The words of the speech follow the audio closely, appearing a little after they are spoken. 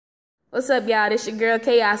What's up, y'all? This your girl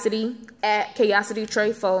Kayosity at Kayosity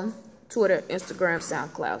Trayfo. Twitter, Instagram,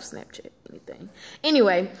 SoundCloud, Snapchat, anything.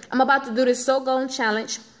 Anyway, I'm about to do this So Gone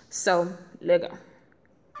challenge. So, let's go.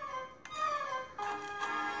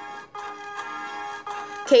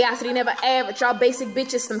 Kayosity never average. Y'all basic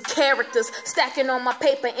bitches, some characters. Stacking on my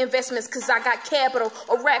paper investments cause I got capital.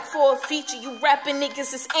 A rack for a feature. You rapping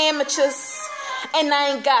niggas is amateurs. And I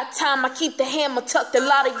ain't got time, I keep the hammer tucked. A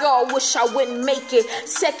lot of y'all wish I wouldn't make it.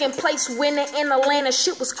 Second place winner in Atlanta,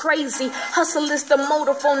 shit was crazy. Hustle is the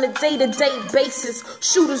motive on a day-to-day basis.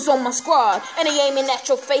 Shooters on my squad, and they aiming at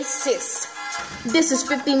your faces. This is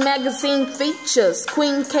 50 magazine features.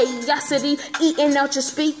 Queen Kayosity eating out your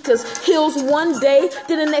speakers. Heels one day,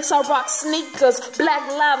 then the next I rock sneakers. Black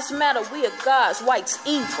lives matter, we are gods, white's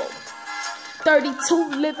evil. 32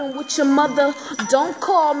 living with your mother. Don't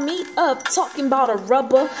call me up talking about a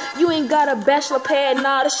rubber. You ain't got a bachelor pad,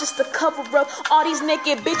 nah, that's just a cover up. All these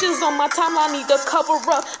naked bitches on my timeline need to cover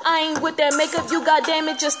up. I ain't with that makeup, you got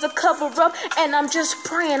damage just to cover up. And I'm just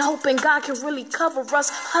praying, hoping God can really cover us.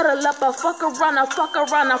 Huddle up, I fuck around, I fuck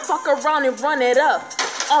around, I fuck around and run it up.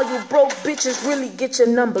 All you broke bitches really get your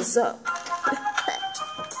numbers up.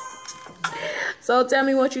 So tell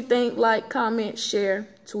me what you think. Like, comment, share,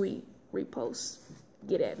 tweet, repost.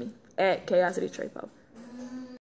 Get at me at Kayosity Trayfo.